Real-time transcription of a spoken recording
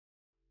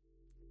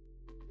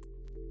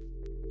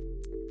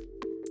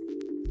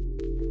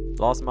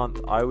Last month,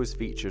 I was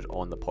featured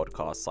on the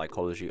podcast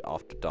Psychology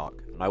After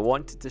Dark, and I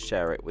wanted to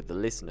share it with the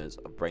listeners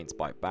of Brains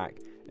Bite Back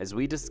as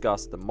we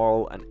discuss the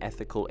moral and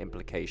ethical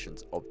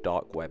implications of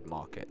dark web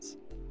markets.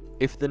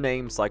 If the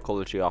name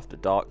Psychology After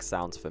Dark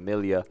sounds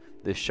familiar,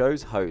 the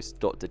show's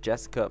host, Dr.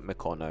 Jessica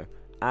McConnell,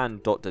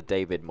 and Dr.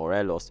 David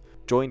Morelos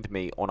joined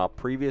me on our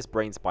previous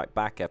Brains Bite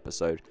Back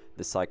episode,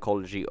 The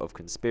Psychology of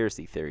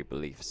Conspiracy Theory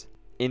Beliefs.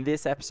 In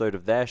this episode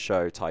of their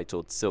show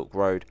titled Silk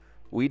Road,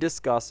 we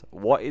discuss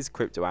what is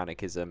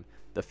crypto-anarchism,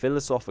 the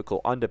philosophical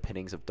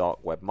underpinnings of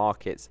dark web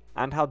markets,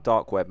 and how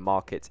dark web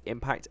markets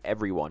impact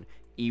everyone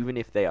even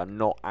if they are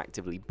not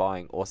actively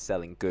buying or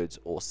selling goods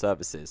or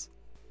services.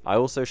 I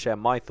also share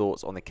my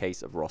thoughts on the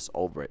case of Ross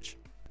Ulbricht.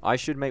 I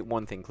should make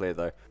one thing clear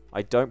though,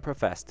 I don't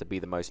profess to be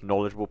the most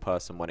knowledgeable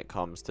person when it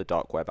comes to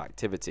dark web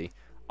activity,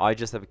 I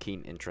just have a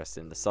keen interest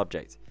in the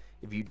subject.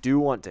 If you do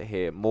want to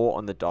hear more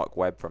on the dark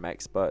web from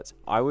experts,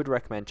 I would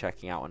recommend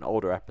checking out an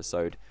older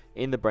episode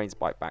in the Brains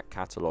Bite Back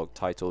catalogue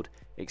titled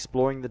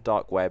Exploring the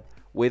Dark Web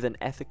with an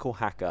Ethical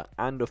Hacker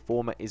and a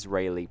Former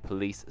Israeli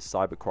Police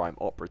Cybercrime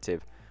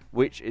Operative,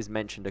 which is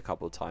mentioned a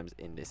couple of times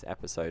in this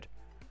episode.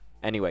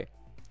 Anyway,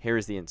 here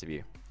is the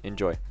interview.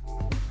 Enjoy.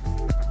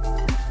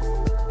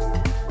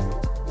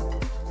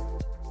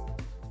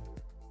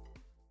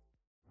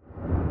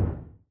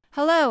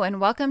 Hello, and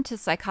welcome to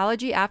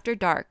Psychology After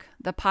Dark,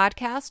 the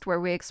podcast where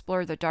we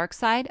explore the dark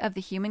side of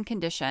the human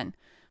condition.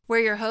 We're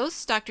your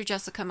hosts, Dr.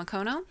 Jessica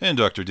McConnell and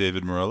Dr.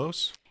 David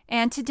Morelos.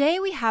 And today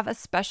we have a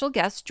special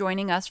guest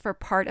joining us for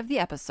part of the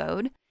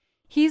episode.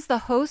 He's the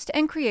host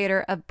and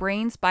creator of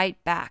Brains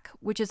Bite Back,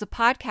 which is a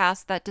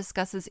podcast that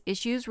discusses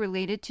issues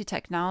related to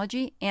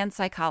technology and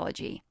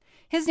psychology.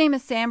 His name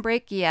is Sam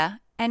Breakia,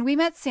 and we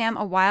met Sam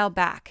a while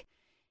back.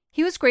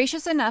 He was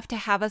gracious enough to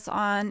have us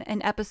on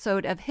an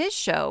episode of his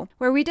show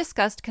where we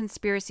discussed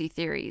conspiracy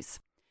theories.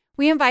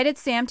 We invited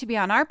Sam to be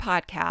on our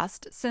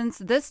podcast since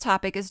this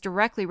topic is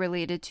directly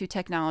related to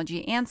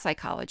technology and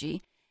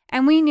psychology,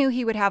 and we knew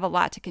he would have a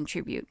lot to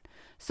contribute.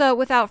 So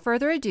without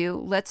further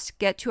ado, let's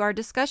get to our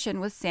discussion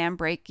with Sam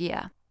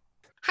Breakia.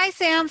 Hi,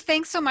 Sam.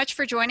 Thanks so much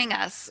for joining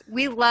us.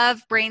 We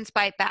love Brains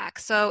Bite Back,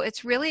 so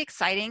it's really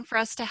exciting for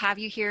us to have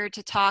you here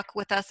to talk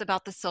with us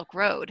about the Silk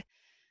Road.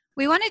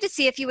 We wanted to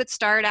see if you would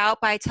start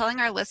out by telling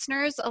our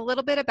listeners a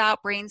little bit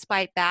about Brains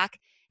Bite Back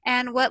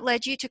and what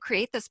led you to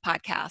create this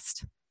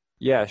podcast.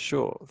 Yeah,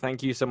 sure.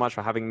 Thank you so much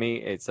for having me.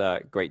 It's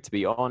great to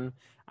be on.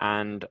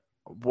 And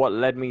what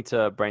led me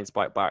to Brains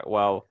Bite Back?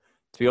 Well,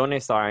 to be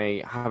honest,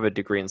 I have a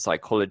degree in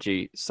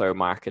psychology, so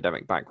my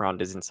academic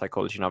background is in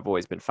psychology, and I've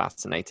always been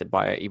fascinated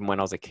by it. Even when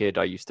I was a kid,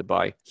 I used to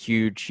buy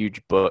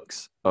huge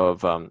books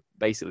of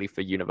basically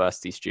for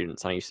university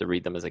students. I used to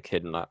read them as a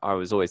kid, and I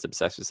was always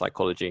obsessed with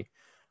psychology.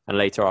 And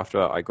later,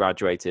 after I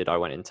graduated, I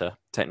went into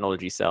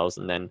technology sales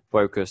and then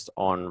focused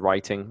on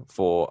writing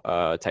for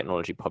a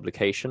technology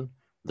publication,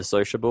 The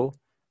Sociable.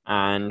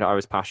 And I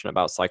was passionate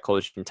about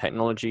psychology and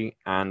technology,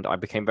 and I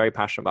became very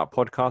passionate about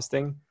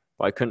podcasting,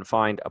 but I couldn't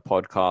find a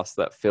podcast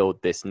that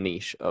filled this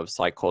niche of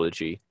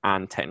psychology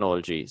and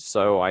technology.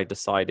 So I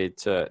decided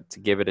to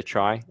give it a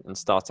try and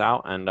start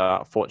out. And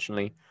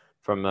fortunately,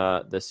 from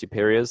the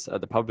superiors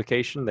at the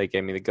publication, they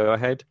gave me the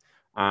go-ahead.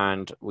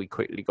 And we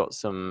quickly got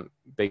some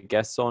big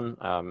guests on.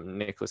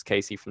 Nicholas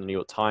Casey from the New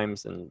York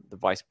Times and the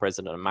vice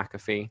president of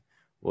McAfee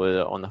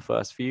were on the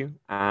first few.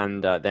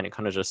 And then it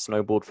kind of just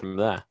snowballed from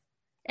there.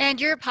 And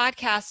your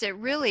podcast, it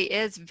really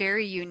is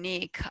very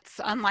unique.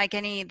 It's unlike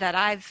any that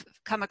I've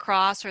come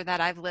across or that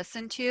I've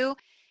listened to.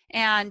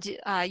 And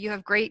you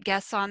have great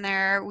guests on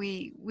there.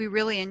 We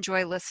really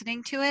enjoy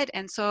listening to it.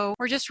 And so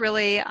we're just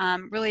really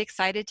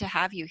excited to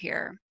have you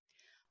here.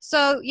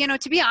 So,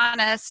 to be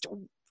honest,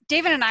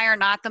 David and I are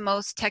not the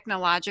most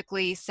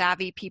technologically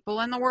savvy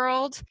people in the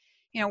world.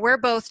 We're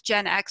both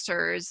Gen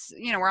Xers.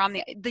 We're on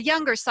the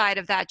younger side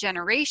of that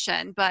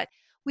generation, but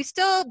we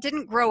still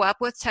didn't grow up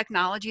with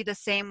technology the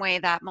same way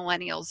that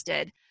millennials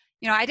did.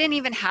 I didn't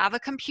even have a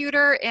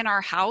computer in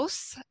our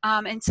house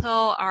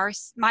until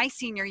my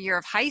senior year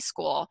of high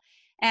school.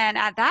 And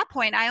at that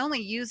point, I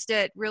only used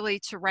it really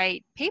to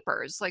write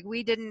papers. Like,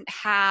 we didn't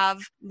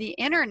have the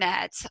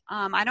internet.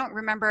 I don't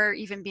remember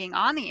even being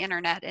on the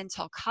internet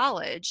until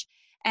college.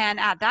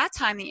 And at that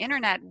time, the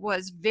internet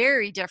was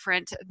very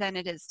different than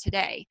it is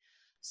today.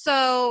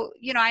 So,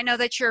 I know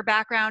that your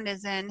background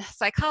is in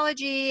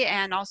psychology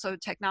and also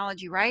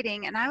technology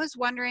writing. And I was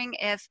wondering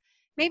if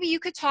maybe you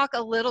could talk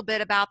a little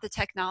bit about the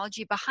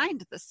technology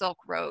behind the Silk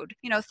Road,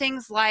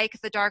 things like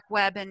the dark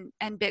web and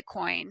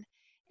Bitcoin.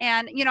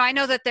 And, I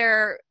know that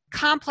they're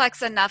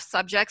complex enough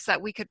subjects that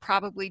we could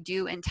probably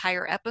do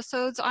entire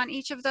episodes on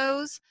each of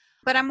those.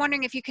 But I'm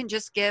wondering if you can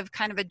just give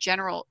kind of a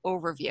general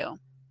overview.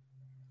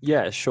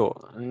 Yeah,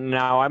 sure.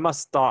 Now, I must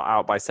start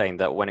out by saying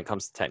that when it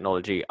comes to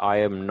technology, I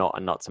am not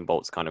a nuts and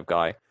bolts kind of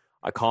guy.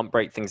 I can't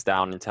break things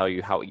down and tell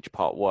you how each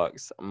part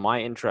works.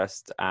 My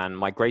interest and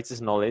my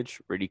greatest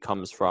knowledge really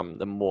comes from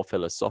the more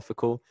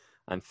philosophical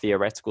and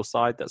theoretical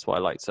side. That's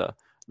what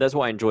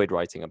I enjoyed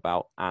writing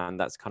about, and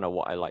that's kind of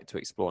what I like to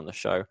explore on the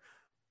show.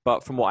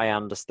 But from what I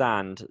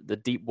understand, the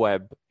deep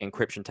web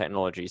encryption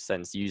technology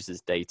sends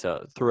users'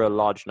 data through a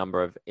large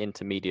number of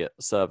intermediate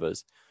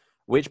servers,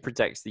 which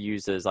protects the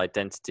user's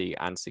identity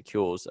and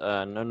secures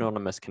an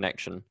anonymous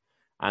connection.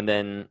 And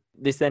then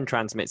this then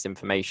transmits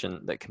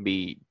information that can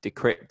be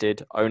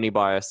decrypted only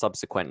by a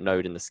subsequent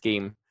node in the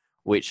scheme,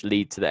 which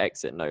lead to the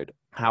exit node.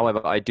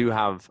 However, I do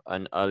have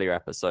an earlier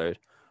episode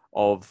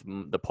of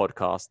the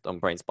podcast on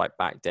Brains Bite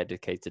Back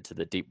dedicated to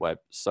the deep web.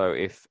 So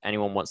if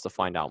anyone wants to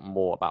find out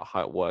more about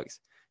how it works,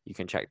 you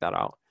can check that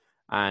out.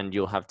 And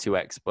you'll have two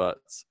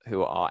experts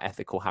who are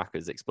ethical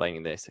hackers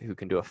explaining this, who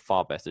can do a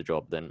far better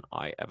job than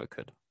I ever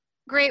could.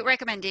 Great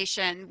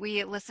recommendation.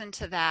 We listened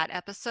to that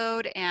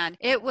episode and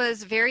it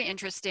was very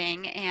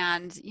interesting.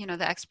 And,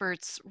 the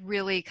experts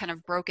really kind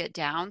of broke it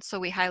down. So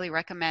we highly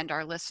recommend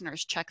our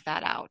listeners check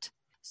that out.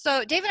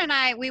 So David and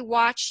I, we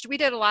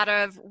did a lot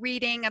of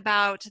reading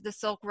about the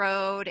Silk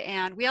Road,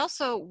 and we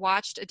also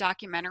watched a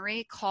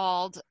documentary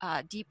called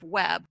Deep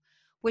Web,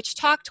 which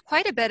talked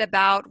quite a bit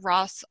about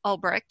Ross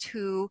Ulbricht,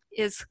 who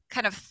is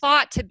kind of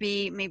thought to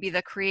be maybe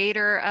the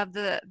creator of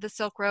the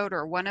Silk Road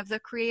or one of the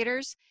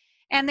creators.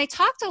 And they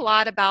talked a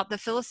lot about the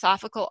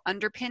philosophical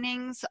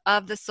underpinnings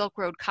of the Silk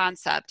Road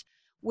concept,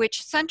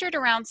 which centered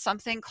around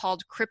something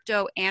called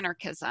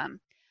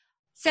crypto-anarchism.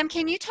 Sam,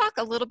 can you talk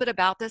a little bit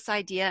about this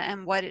idea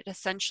and what it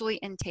essentially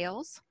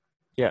entails?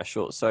 Yeah,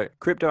 sure. So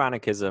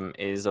crypto-anarchism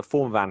is a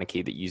form of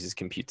anarchy that uses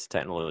computer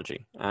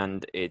technology,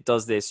 and it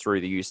does this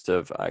through the use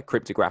of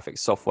cryptographic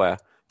software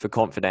for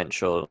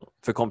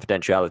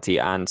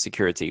confidentiality and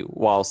security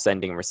while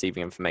sending and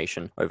receiving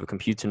information over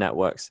computer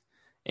networks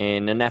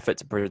in an effort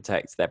to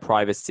protect their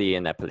privacy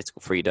and their political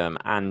freedom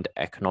and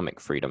economic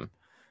freedom.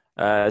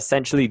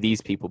 Essentially,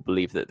 these people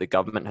believe that the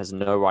government has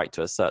no right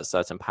to assert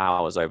certain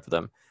powers over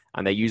them,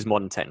 and they use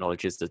modern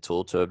technology as a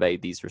tool to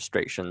evade these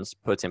restrictions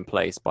put in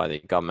place by the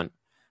government.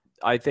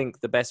 I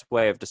think the best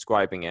way of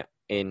describing it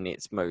in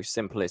its most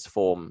simplest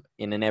form,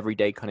 in an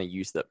everyday kind of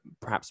use that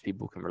perhaps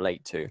people can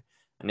relate to,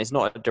 and it's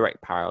not a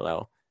direct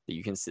parallel that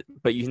you can see,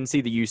 but you can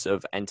see the use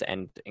of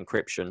end-to-end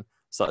encryption,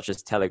 such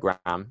as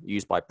Telegram,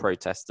 used by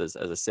protesters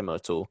as a similar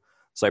tool.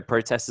 So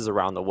protesters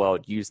around the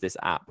world use this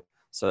app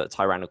so that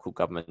tyrannical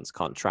governments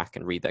can't track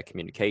and read their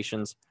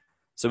communications.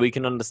 So we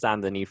can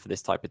understand the need for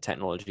this type of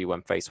technology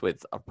when faced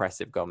with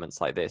oppressive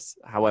governments like this.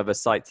 However,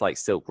 sites like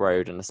Silk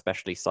Road and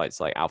especially sites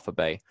like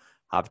Alphabay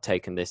have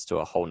taken this to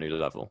a whole new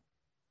level.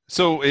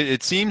 So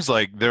it seems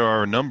like there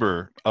are a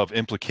number of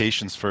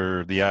implications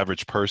for the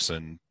average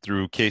person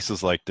through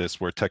cases like this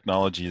where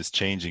technology is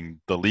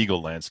changing the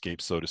legal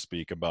landscape, so to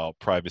speak, about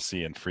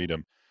privacy and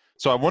freedom.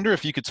 So I wonder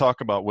if you could talk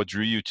about what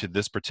drew you to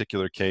this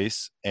particular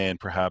case and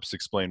perhaps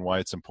explain why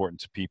it's important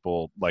to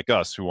people like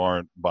us who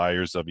aren't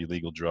buyers of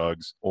illegal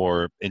drugs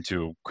or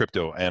into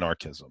crypto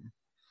anarchism.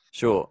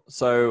 Sure.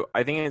 So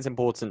I think it's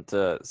important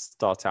to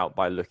start out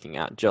by looking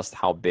at just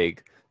how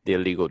big the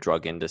illegal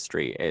drug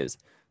industry is.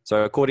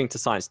 So according to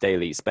Science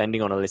Daily,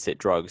 spending on illicit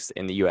drugs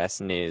in the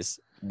US nears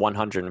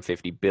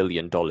 $150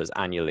 billion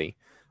annually,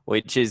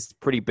 which is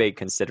pretty big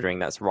considering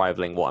that's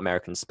rivaling what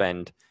Americans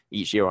spend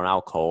each year on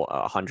alcohol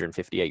at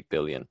 158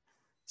 billion.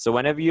 So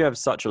whenever you have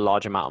such a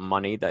large amount of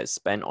money that is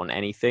spent on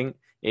anything,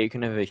 it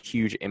can have a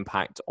huge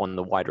impact on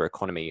the wider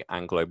economy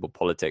and global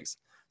politics.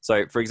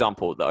 So for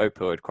example, the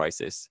opioid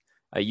crisis,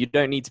 you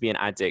don't need to be an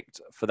addict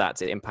for that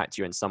to impact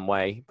you in some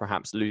way,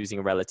 perhaps losing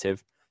a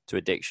relative to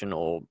addiction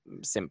or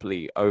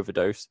simply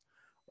overdose,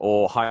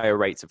 or higher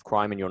rates of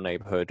crime in your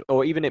neighborhood,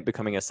 or even it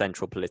becoming a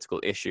central political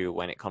issue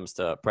when it comes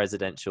to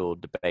presidential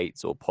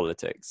debates or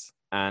politics.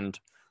 And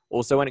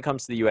also when it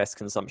comes to the US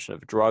consumption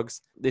of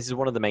drugs, this is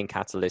one of the main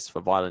catalysts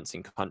for violence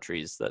in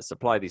countries that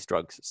supply these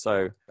drugs.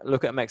 So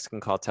look at Mexican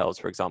cartels,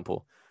 for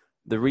example.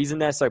 The reason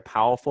they're so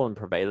powerful and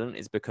prevalent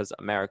is because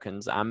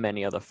Americans and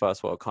many other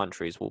first world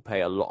countries will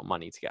pay a lot of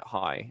money to get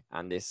high.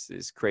 And this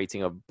is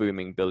creating a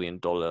booming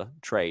billion-dollar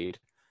trade.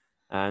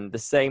 And the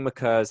same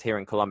occurs here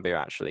in Colombia,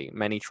 actually.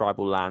 Many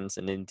tribal lands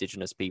and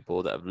indigenous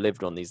people that have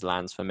lived on these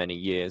lands for many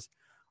years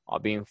are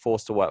being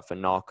forced to work for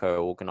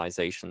narco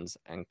organizations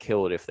and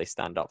killed if they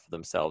stand up for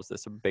themselves.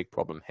 There's a big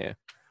problem here.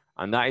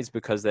 And that is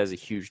because there's a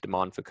huge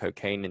demand for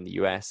cocaine in the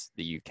US,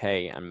 the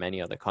UK, and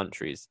many other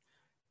countries.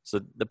 So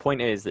the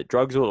point is that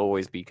drugs will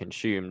always be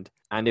consumed.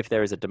 And if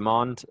there is a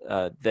demand,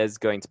 there's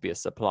going to be a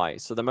supply.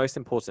 So the most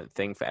important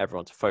thing for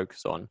everyone to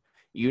focus on,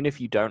 even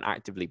if you don't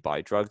actively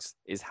buy drugs,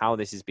 is how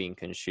this is being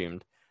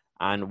consumed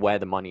and where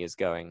the money is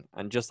going.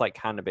 And just like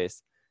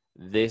cannabis,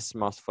 this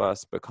must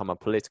first become a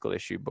political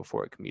issue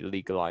before it can be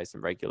legalized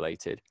and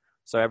regulated.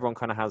 So everyone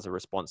kind of has a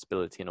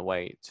responsibility in a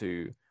way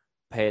to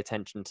pay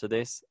attention to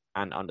this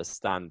and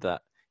understand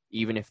that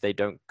even if they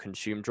don't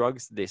consume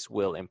drugs, this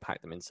will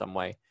impact them in some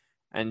way.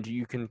 And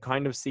you can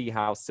kind of see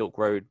how Silk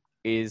Road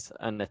is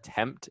an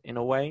attempt in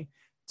a way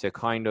to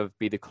kind of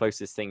be the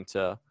closest thing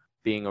to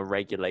being a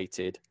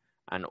regulated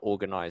and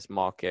organized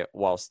market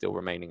while still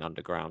remaining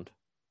underground.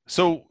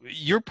 So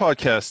your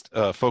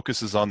podcast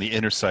focuses on the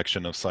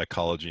intersection of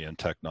psychology and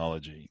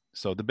technology.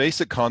 So the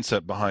basic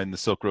concept behind the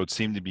Silk Road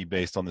seemed to be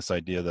based on this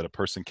idea that a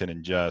person can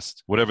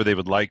ingest whatever they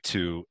would like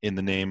to in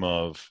the name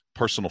of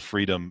personal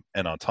freedom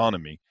and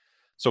autonomy.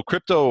 So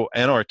crypto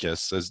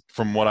anarchists, as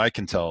from what I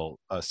can tell,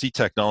 see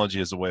technology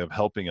as a way of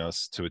helping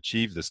us to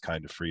achieve this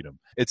kind of freedom.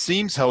 It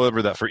seems,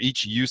 however, that for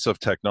each use of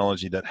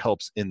technology that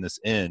helps in this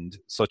end,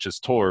 such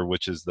as Tor,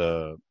 which is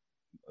the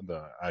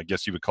I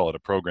guess you would call it a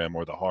program,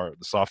 or the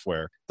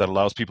software that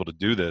allows people to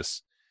do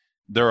this,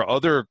 there are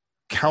other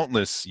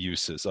countless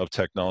uses of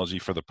technology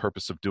for the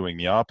purpose of doing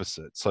the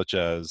opposite, such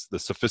as the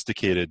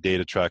sophisticated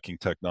data tracking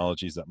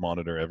technologies that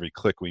monitor every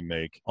click we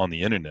make on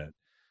the internet.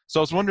 So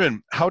I was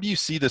wondering, how do you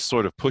see this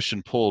sort of push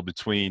and pull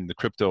between the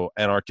crypto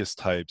anarchist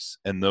types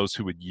and those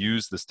who would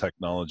use this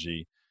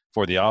technology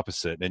for the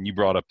opposite? And you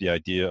brought up the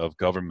idea of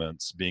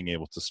governments being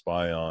able to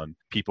spy on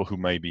people who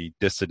may be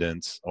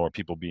dissidents or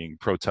people being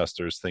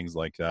protesters, things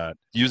like that,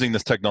 using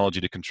this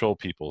technology to control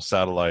people,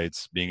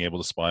 satellites, being able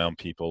to spy on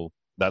people,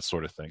 that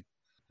sort of thing.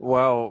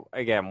 Well,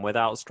 again,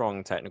 without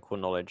strong technical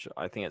knowledge,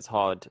 I think it's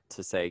hard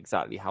to say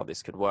exactly how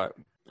this could work.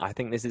 I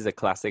think this is a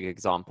classic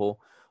example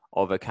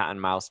of a cat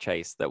and mouse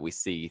chase that we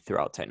see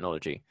throughout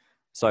technology.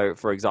 So,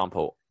 for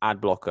example, ad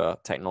blocker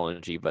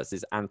technology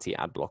versus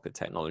anti-ad blocker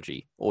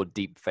technology, or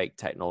deepfake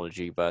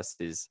technology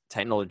versus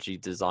technology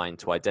designed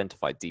to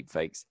identify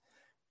deepfakes.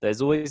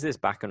 There's always this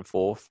back and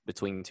forth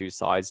between two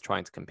sides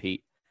trying to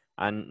compete,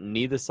 and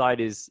neither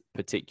side is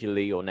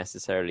particularly or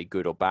necessarily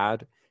good or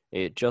bad.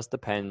 It just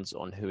depends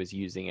on who is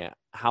using it,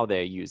 how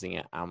they're using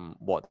it, and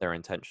what their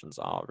intentions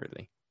are,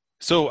 really.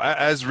 So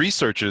as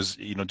researchers,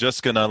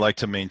 Jessica and I like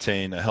to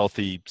maintain a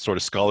healthy sort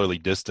of scholarly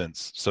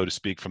distance, so to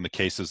speak, from the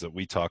cases that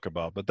we talk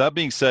about. But that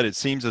being said, it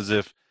seems as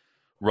if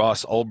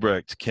Ross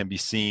Ulbricht can be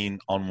seen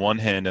on one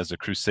hand as a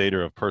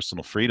crusader of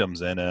personal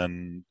freedoms and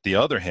on the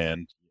other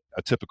hand,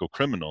 a typical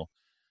criminal.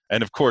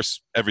 And of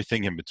course,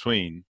 everything in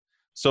between.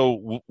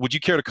 So would you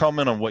care to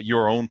comment on what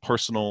your own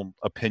personal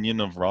opinion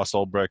of Ross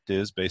Ulbricht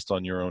is based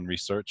on your own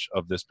research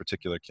of this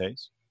particular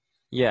case?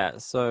 Yeah,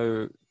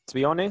 so to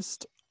be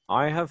honest,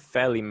 I have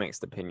fairly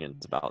mixed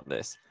opinions about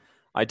this.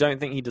 I don't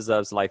think he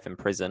deserves life in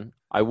prison.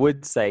 I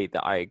would say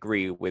that I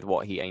agree with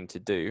what he aimed to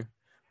do,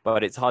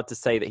 but it's hard to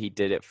say that he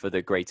did it for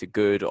the greater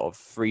good of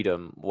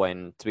freedom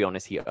when, to be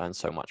honest, he earned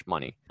so much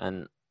money.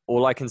 And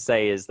all I can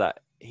say is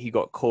that he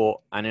got caught,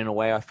 and in a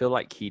way, I feel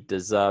like he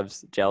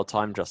deserves jail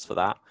time just for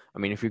that. I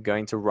mean, if you're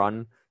going to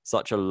run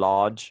such a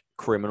large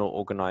criminal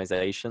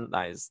organization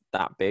that is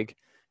that big,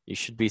 you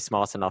should be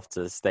smart enough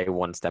to stay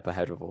one step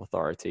ahead of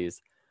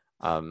authorities.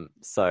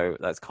 So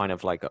that's kind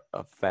of like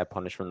a fair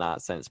punishment in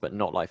that sense, but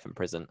not life in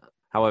prison.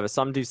 However,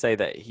 some do say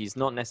that he's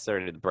not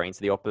necessarily the brains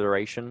of the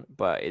operation,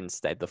 but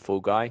instead the fall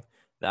guy.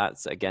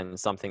 That's, again,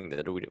 something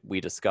that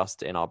we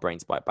discussed in our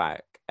Brains Bite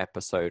Back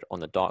episode on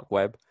the dark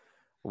web,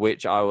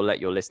 which I will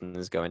let your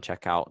listeners go and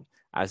check out,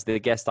 as the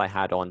guest I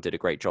had on did a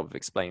great job of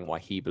explaining why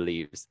he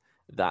believes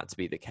that to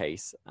be the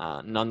case.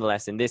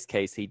 Nonetheless, in this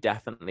case, he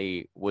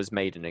definitely was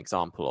made an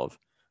example of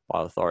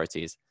by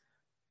authorities.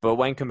 But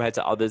when compared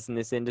to others in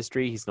this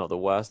industry, he's not the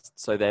worst.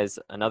 So there's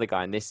another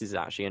guy, and this is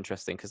actually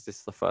interesting because this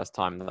is the first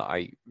time that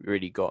I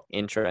really got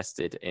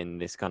interested in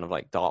this kind of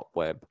like dark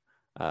web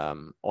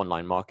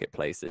online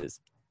marketplaces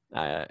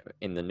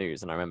in the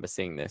news. And I remember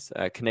seeing this.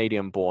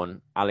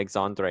 Canadian-born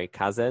Alexandre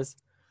Cazes,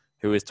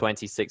 who was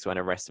 26 when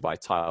arrested by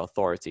Thai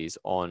authorities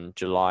on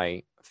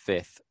July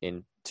 5th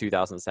in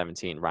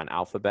 2017, ran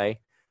Alphabay,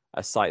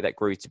 a site that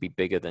grew to be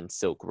bigger than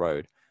Silk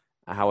Road.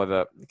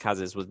 However,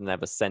 Cazes was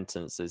never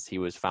sentenced, as he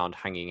was found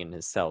hanging in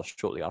his cell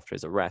shortly after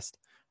his arrest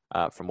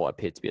from what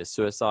appeared to be a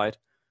suicide.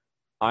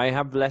 I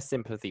have less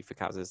sympathy for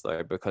Cazes,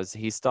 though, because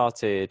he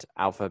started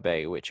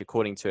Alphabay, which,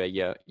 according to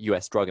a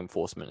US Drug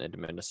Enforcement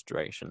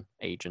Administration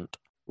agent,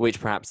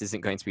 which perhaps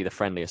isn't going to be the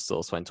friendliest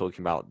source when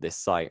talking about this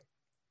site.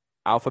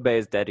 Alphabay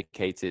is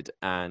dedicated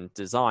and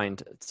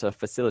designed to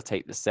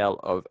facilitate the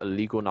sale of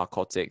illegal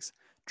narcotics,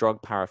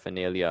 drug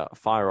paraphernalia,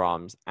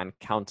 firearms, and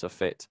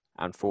counterfeit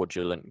and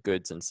fraudulent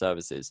goods and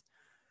services.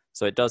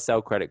 So it does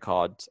sell credit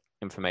card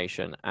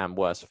information and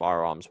worse,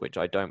 firearms, which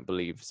I don't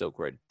believe Silk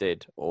Road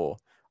did, or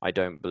I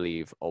don't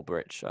believe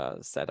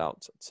Ulbricht set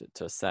out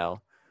to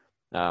sell.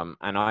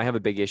 And I have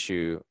a big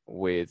issue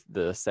with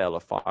the sale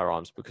of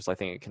firearms because I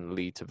think it can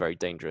lead to very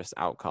dangerous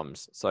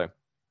outcomes. So,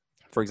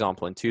 for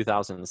example, in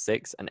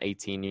 2006, an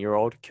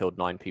 18-year-old killed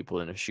 9 people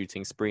in a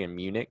shooting spree in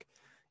Munich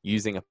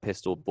using a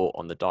pistol bought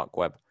on the dark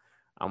web.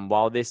 And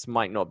while this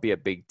might not be a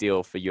big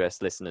deal for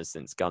US listeners,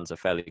 since guns are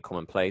fairly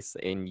commonplace,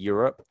 in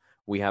Europe,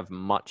 we have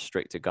much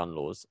stricter gun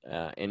laws.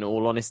 In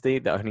all honesty,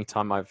 the only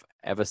time I've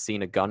ever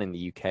seen a gun in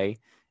the UK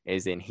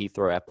is in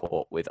Heathrow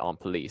Airport with armed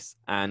police.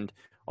 And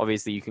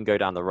obviously you can go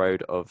down the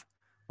road of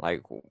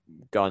like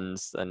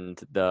guns and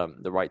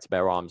the right to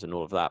bear arms and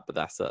all of that, but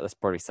that's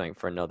probably something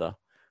for another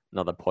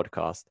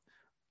podcast.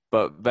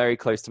 But very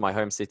close to my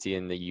home city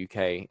in the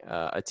UK,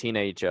 a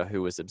teenager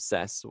who was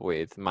obsessed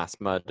with mass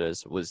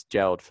murders was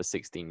jailed for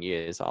 16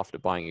 years after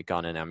buying a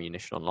gun and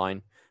ammunition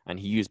online. And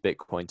he used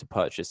Bitcoin to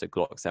purchase a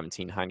Glock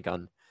 17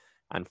 handgun.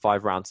 and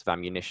 5 rounds of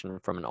ammunition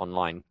from an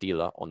online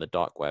dealer on the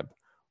dark web,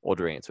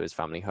 ordering it to his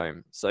family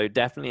home. So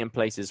definitely in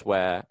places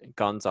where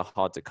guns are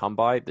hard to come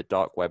by, the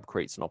dark web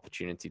creates an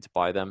opportunity to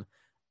buy them,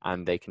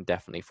 and they can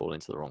definitely fall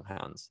into the wrong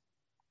hands.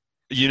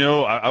 You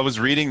know, I was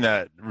reading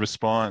that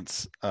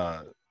response,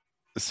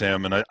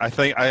 Sam, and I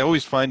think I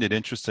always find it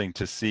interesting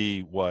to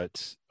see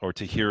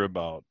to hear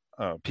about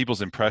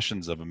people's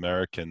impressions of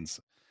Americans,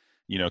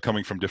 you know,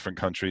 coming from different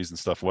countries and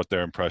stuff, what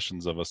their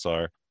impressions of us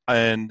are.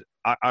 And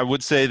I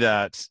would say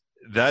that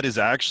is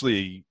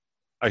actually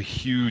a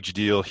huge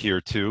deal here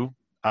too.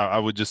 I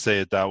would just say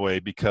it that way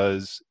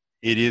because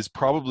it is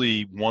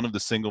probably one of the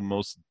single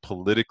most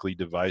politically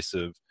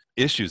divisive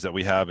issues that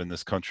we have in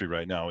this country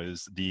right now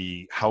is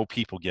how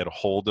people get a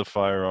hold of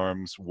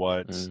firearms,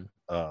 what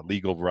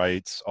legal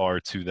rights are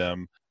to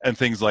them, and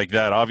things like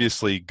that.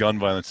 Obviously, gun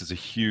violence is a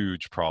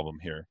huge problem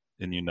here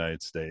in the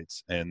United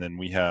States. And then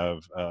we have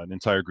an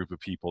entire group of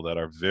people that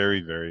are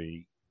very,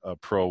 very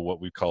pro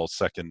what we call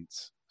Second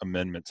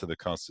Amendment to the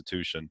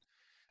Constitution.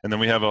 And then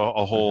we have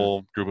a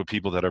whole group of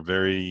people that are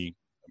very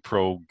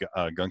pro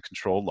gun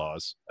control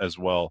laws as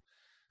well.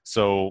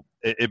 So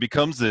it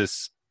becomes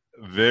this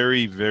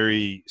very,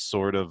 very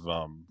sort of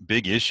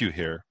big issue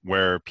here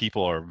where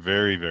people are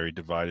very, very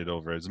divided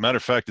over it. As a matter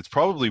of fact, it's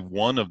probably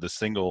one of the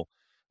single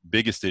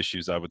biggest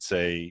issues, I would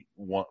say,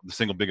 the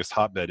single biggest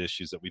hotbed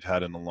issues that we've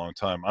had in a long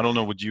time. I don't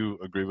know, would you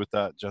agree with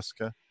that,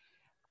 Jessica?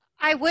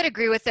 I would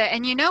agree with it.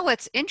 And you know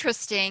what's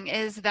interesting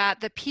is that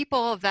the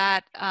people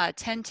that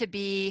tend to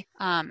be,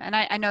 and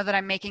I know that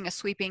I'm making a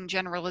sweeping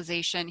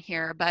generalization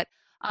here, but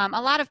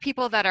a lot of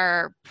people that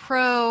are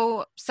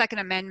pro Second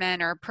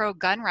Amendment or pro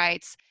gun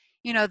rights,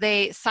 you know,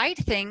 they cite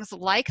things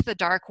like the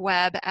dark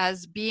web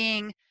as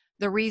being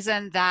the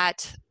reason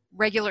that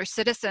regular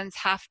citizens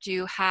have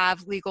to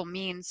have legal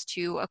means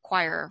to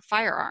acquire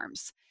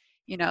firearms.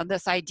 You know,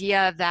 this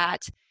idea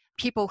that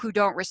people who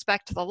don't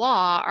respect the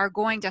law are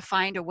going to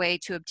find a way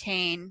to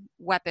obtain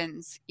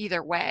weapons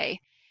either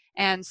way.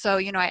 And so,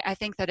 you know, I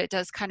think that it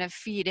does kind of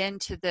feed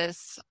into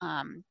this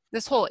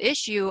this whole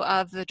issue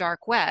of the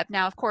dark web.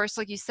 Now, of course,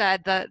 like you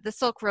said, the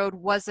Silk Road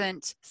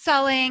wasn't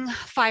selling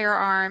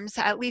firearms.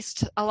 At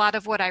least a lot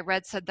of what I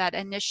read said that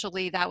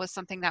initially that was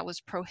something that was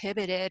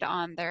prohibited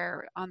on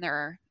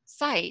their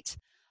site.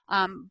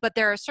 But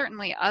there are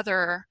certainly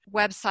other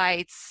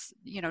websites,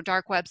 you know,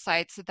 dark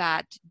websites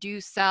that do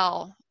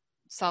sell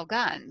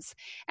guns.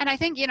 And I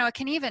think, you know, it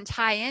can even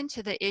tie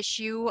into the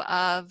issue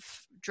of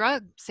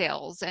drug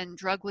sales and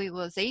drug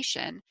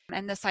legalization.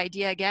 And this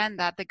idea, again,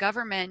 that the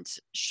government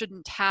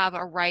shouldn't have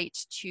a right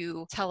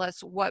to tell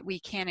us what we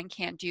can and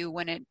can't do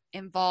when it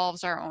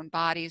involves our own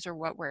bodies or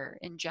what we're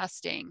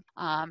ingesting.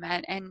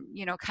 And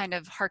you know, kind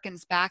of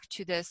harkens back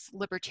to this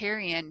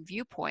libertarian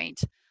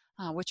viewpoint,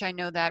 which I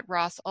know that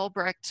Ross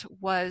Ulbricht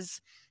was,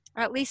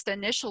 or at least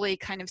initially,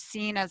 kind of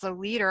seen as a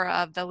leader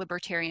of the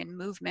libertarian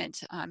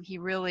movement. He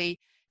really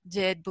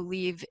did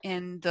believe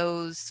in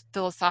those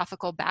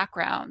philosophical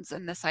backgrounds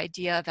and this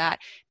idea that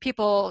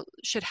people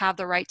should have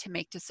the right to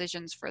make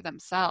decisions for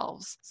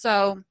themselves.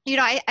 So, you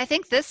know, I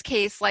think this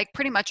case, like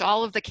pretty much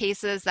all of the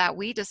cases that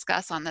we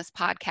discuss on this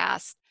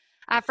podcast,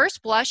 at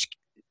first blush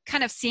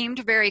kind of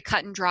seemed very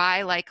cut and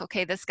dry, like,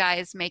 okay, this guy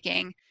is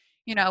making,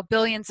 you know,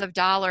 billions of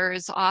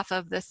dollars off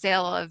of the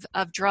sale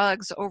of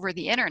drugs over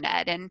the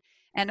internet. And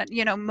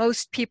you know,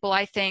 most people,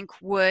 I think,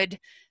 would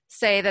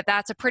say that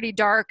that's a pretty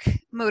dark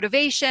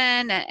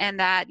motivation, and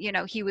that, you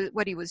know,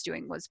 what he was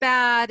doing was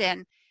bad,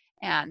 and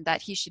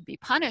that he should be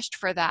punished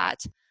for that.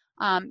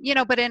 You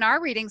know, but in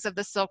our readings of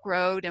the Silk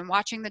Road and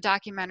watching the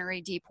documentary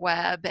Deep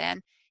Web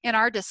and in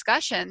our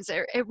discussions,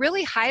 it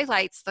really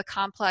highlights the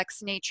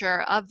complex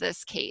nature of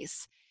this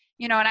case.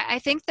 You know, and I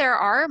think there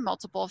are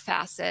multiple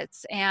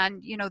facets,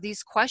 and, you know,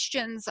 these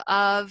questions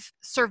of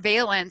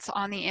surveillance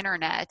on the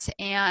internet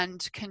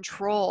and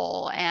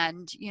control,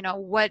 and, you know,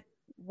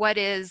 what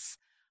is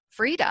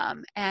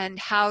freedom, and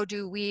how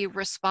do we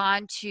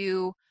respond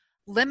to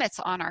limits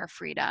on our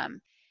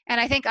freedom. And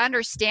I think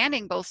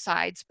understanding both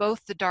sides,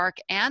 both the dark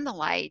and the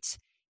light,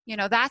 you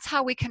know, that's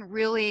how we can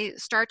really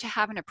start to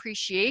have an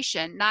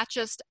appreciation, not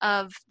just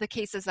of the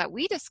cases that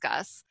we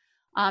discuss,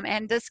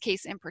 and this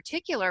case in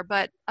particular,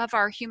 but of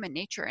our human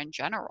nature in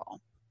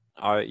general.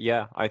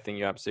 Yeah, I think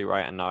you're absolutely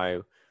right. And I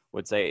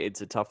would say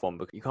it's a tough one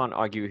because you can't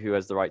argue who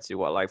has the right to do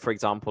what. Like, for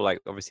example, like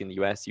obviously in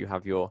the US, you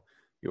have your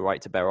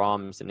right to bear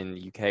arms, and in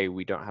the UK,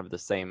 we don't have the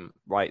same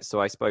rights. So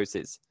I suppose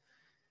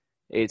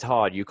it's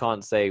hard. You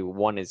can't say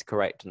one is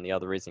correct and the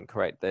other isn't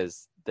correct.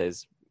 There's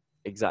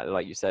exactly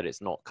like you said,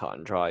 it's not cut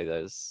and dry.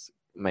 There's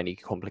many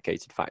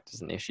complicated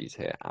factors and issues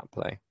here at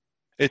play.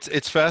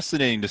 It's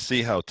fascinating to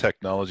see how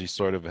technology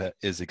sort of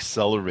is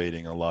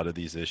accelerating a lot of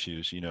these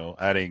issues, you know,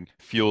 adding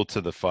fuel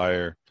to the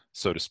fire,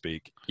 so to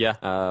speak. Yeah,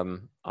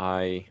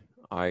 I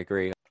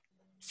agree.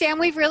 Sam,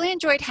 we've really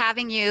enjoyed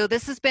having you.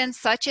 This has been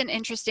such an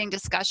interesting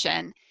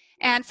discussion.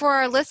 And for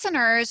our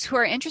listeners who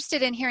are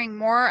interested in hearing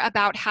more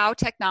about how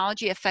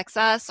technology affects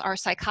us, our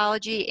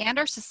psychology, and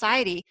our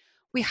society,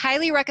 we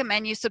highly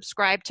recommend you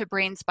subscribe to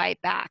Brains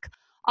Bite Back.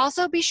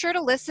 Also, be sure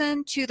to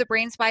listen to the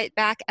Brains Bite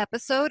Back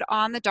episode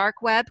on the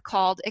dark web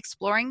called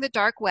Exploring the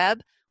Dark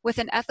Web with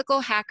an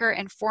ethical hacker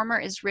and former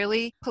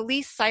Israeli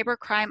police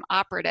cybercrime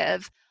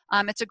operative.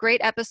 It's a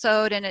great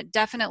episode, and it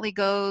definitely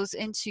goes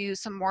into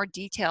some more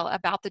detail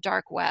about the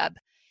dark web.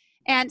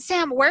 And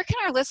Sam, where can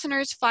our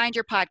listeners find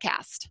your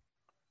podcast?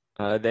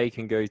 They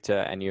can go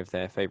to any of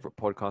their favorite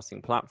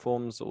podcasting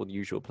platforms or the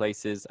usual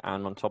places.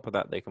 And on top of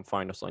that, they can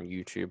find us on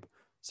YouTube.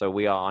 So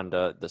we are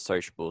under The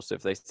Sociable. So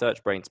if they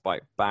search Brains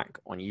Bite Back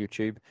on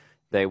YouTube,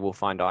 they will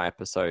find our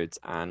episodes,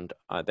 and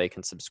they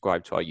can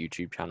subscribe to our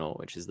YouTube channel,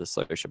 which is The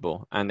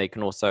Sociable. And they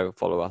can also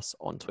follow us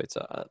on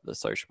Twitter at The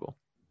Sociable.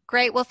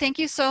 Great. Well, thank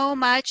you so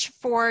much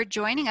for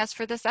joining us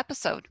for this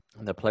episode.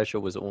 And the pleasure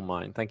was all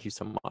mine. Thank you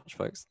so much,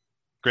 folks.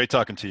 Great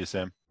talking to you,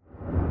 Sam.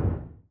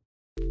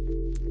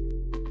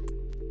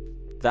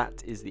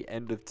 That is the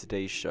end of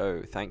today's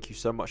show. Thank you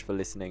so much for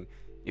listening.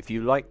 If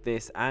you like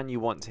this and you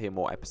want to hear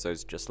more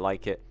episodes just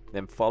like it,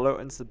 then follow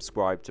and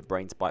subscribe to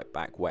Brains Bite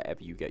Back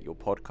wherever you get your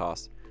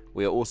podcasts.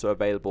 We are also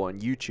available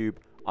on YouTube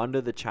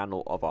under the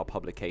channel of our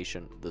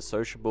publication, The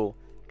Sociable.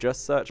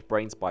 Just search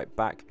Brains Bite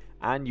Back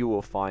and you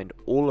will find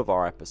all of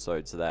our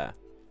episodes there.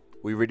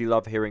 We really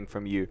love hearing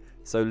from you,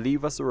 so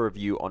leave us a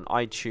review on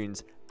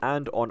iTunes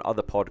and on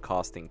other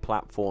podcasting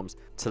platforms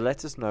to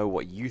let us know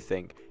what you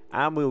think,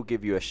 and we'll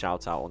give you a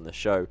shout out on the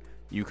show.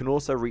 You can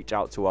also reach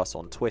out to us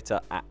on Twitter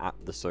at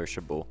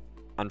 @thesociable.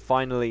 And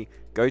finally,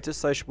 go to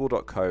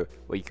sociable.co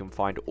where you can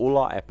find all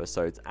our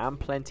episodes and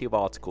plenty of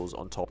articles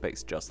on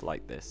topics just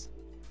like this.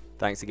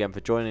 Thanks again for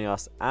joining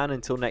us, and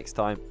until next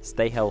time,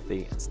 stay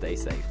healthy and stay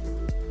safe.